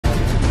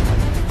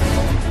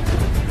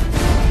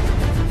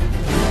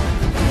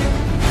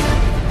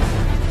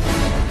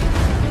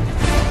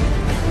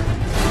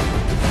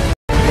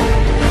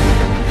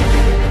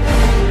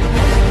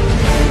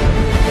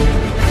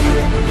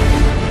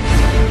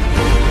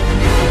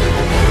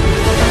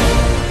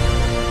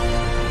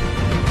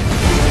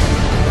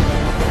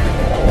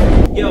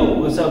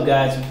what's up,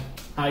 guys?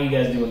 How you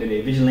guys doing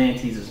today?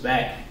 Vigilantes is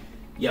back.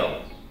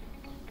 Yo,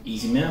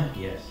 easy meal.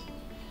 Yes.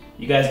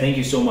 You guys, thank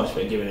you so much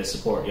for giving us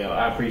support. Yo,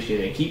 I appreciate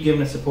it. Keep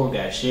giving us support,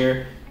 guys.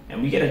 Share,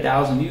 and we get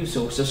 1,000 views,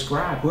 so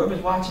subscribe. Whoever's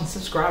watching,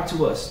 subscribe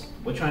to us.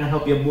 We're trying to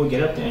help your boy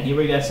get up there, and he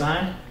already got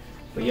signed.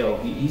 But yo,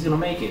 he's gonna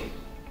make it.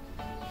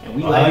 And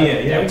we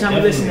every time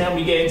we listen to him,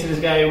 we get into this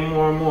guy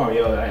more and more.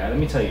 Yo, let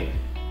me tell you.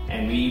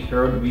 And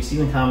we see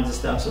the comments and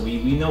stuff, so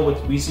we know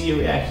what we see your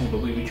reactions, but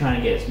we trying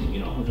to get who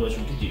knows what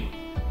we could do.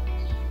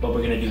 But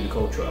we're gonna do the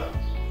Cultura.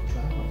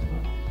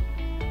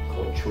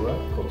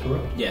 Cultura?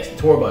 Yes, the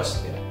tour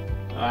bus. Yeah.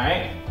 All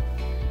right.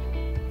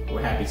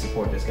 We're happy to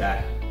support this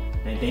guy,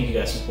 and thank you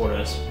guys for supporting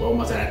us. We're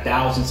almost at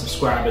 1,000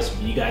 subscribers.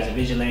 You guys are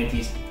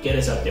vigilantes. Get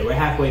us up there. We're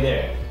halfway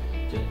there.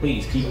 Just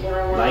please keep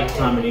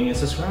commenting, and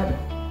subscribing.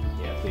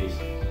 Yeah, please.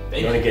 If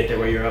you want to get there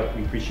where you're up,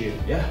 we appreciate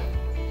it. Yeah.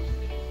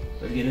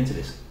 Let's get into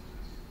this.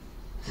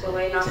 So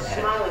why not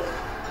smiling?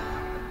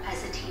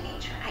 As a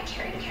teenager, I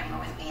carried a camera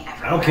with me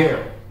everywhere. I don't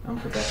care.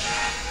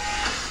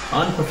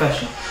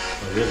 Unprofessional.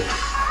 Oh, really?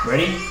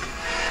 Ready?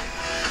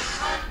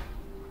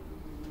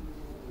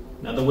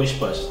 Another wish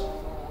bus.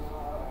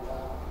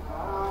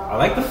 I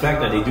like the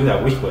fact that they do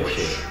that wish bus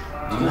shit.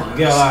 You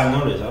get a lot of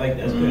notice. I like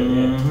that. That's good.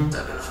 Yeah.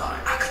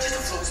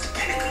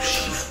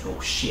 Oh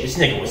shit! This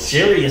nigga was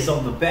serious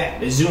on the back.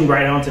 They zoomed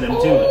right onto them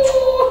too.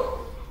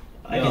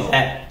 I like his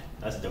hat.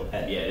 That's a dope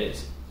hat. Yeah, it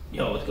is.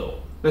 Yo, let's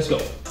go. Let's go.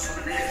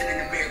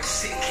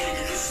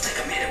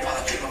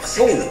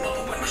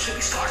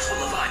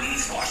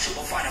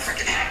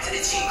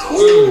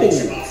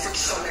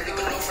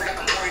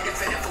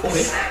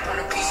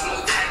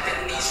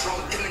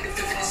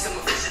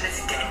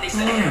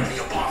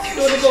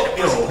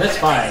 Yo, that's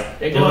fire.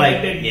 They're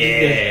going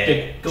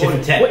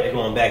they're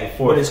going back and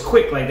forth. But it's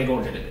quick, like they're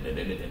going.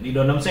 You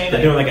know what I'm saying?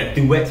 They're doing like a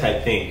duet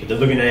type thing. They're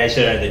looking at that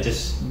shit and they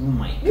just. Oh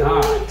my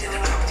god.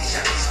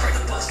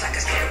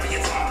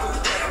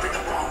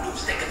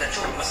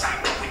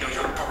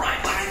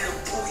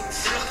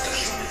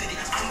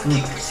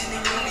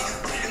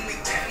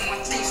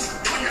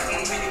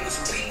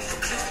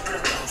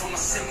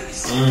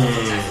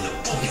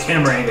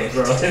 Camera angles,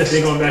 bro.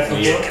 They going back and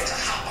forth.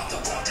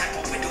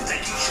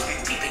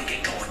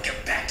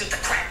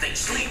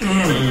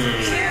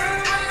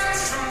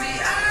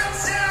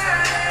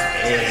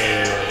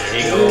 There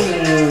you go.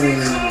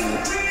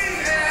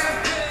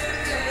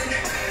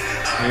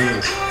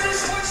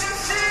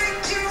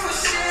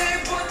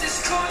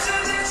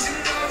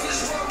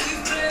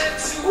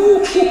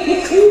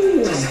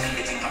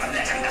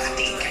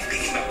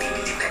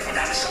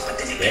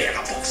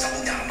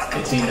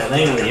 It's in the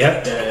language.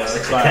 Yep.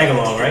 Tag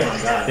along, right? Oh my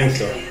God. I think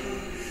so.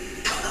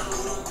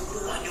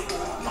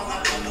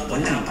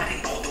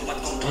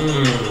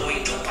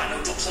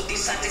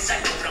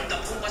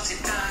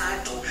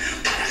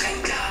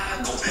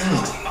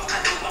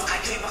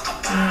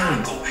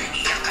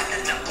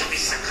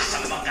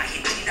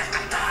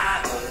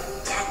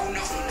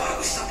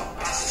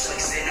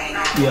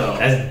 Yo,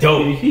 that's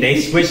dope.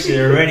 They switched it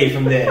already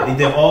from there. They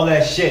did all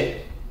that shit.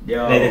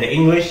 Yo. They did the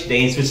English,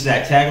 they switched to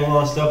that tag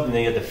along stuff, and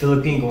then you got the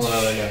Philippine going on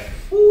right there.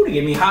 Ooh, they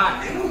get me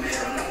hot.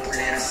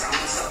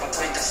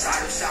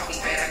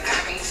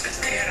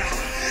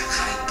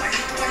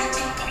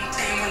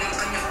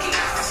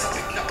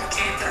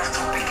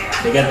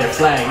 They got their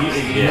flag.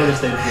 You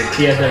notice that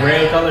he has the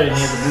red color and he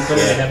has the blue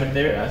color. They have it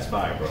there. That's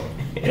fire, bro.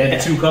 They had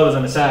the two colors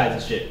on the sides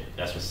and shit.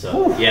 That's what's up.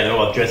 Ooh. Yeah, they're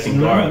all dressed in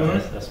guard.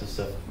 That's what's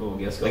up. Oh,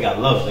 let's go. They got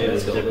love.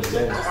 Let's go. Let's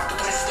go.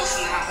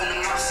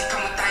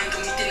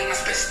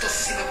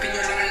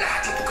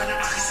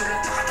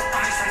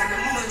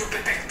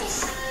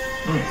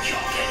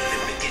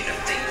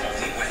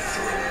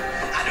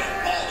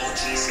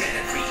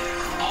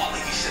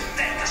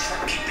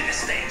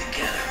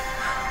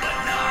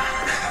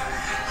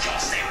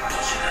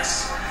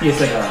 It's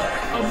like a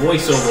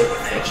voiceover,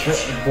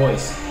 a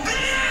voice.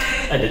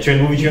 Like the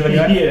Trend movie trailer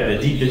guy? Yeah. The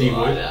deep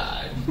voice.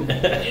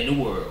 In the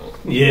world.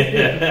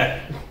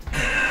 Yeah.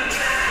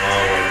 Oh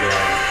my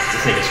god.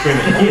 This nigga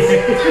screaming.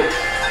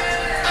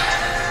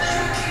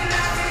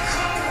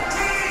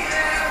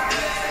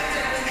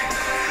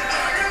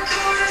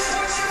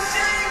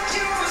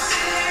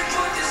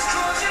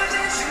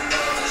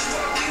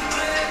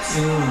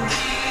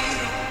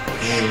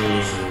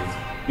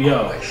 Yo.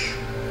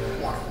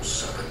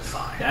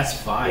 That's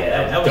fire.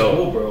 Yeah, that was dope.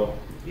 cool, bro.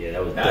 Yeah,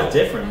 that was That dope. was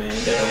different, man.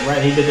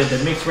 He did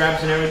the mixed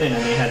raps and everything,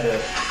 and they had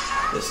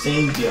the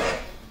same deal.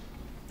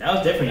 That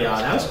was different, y'all.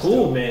 That was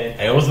cool, man.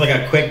 And it was like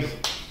a quick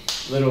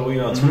little,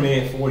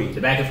 2-minute 40.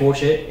 The back and forth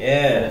shit.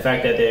 Yeah. And the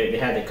fact that they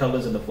had the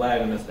colors and the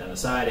flag on the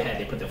side.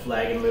 They put the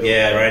flag in the middle.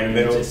 Yeah, right in the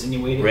middle.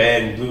 Insinuated.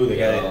 Red and blue. They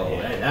got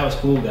it. That was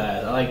cool,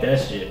 guys. I like that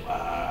shit.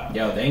 Wow.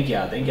 Yo, thank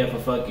y'all. Thank y'all for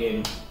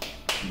fucking.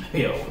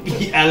 Yo.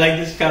 I like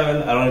this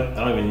comment. I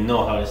don't even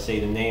know how to say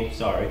the name.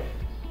 Sorry.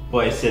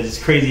 But it says, it's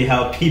crazy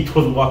how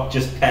people walk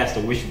just past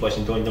the wish bus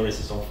and don't notice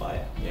it's on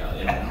fire. Yeah,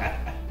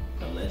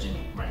 the legend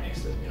right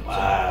next to it.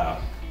 Wow.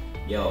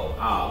 Yo,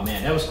 oh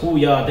man, that was cool,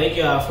 y'all. Thank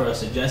y'all for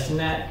suggesting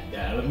that.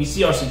 We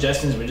see our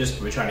suggestions.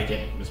 We're trying to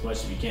get as much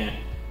as we can.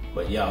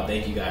 But yo,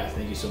 thank you guys.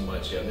 Thank you so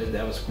much. Yo,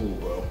 that was cool,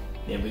 bro.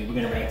 Yeah, we're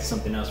gonna react to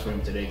something else for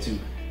him today too.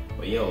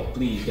 But yo,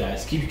 please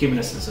guys, keep giving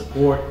us the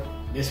support.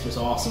 This was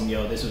awesome,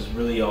 yo. This was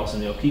really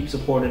awesome, yo. Keep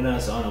supporting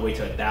us on our way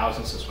to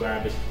 1,000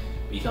 subscribers.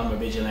 Become a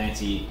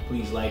vigilante.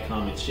 Please like,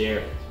 comment,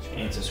 share,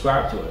 and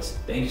subscribe to us.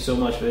 Thank you so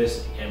much for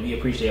this, and we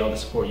appreciate all the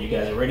support you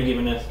guys are already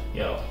giving us.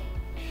 Yo,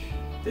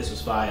 this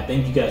was fire.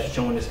 Thank you guys for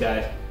showing this,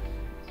 guys.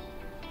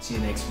 See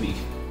you next week.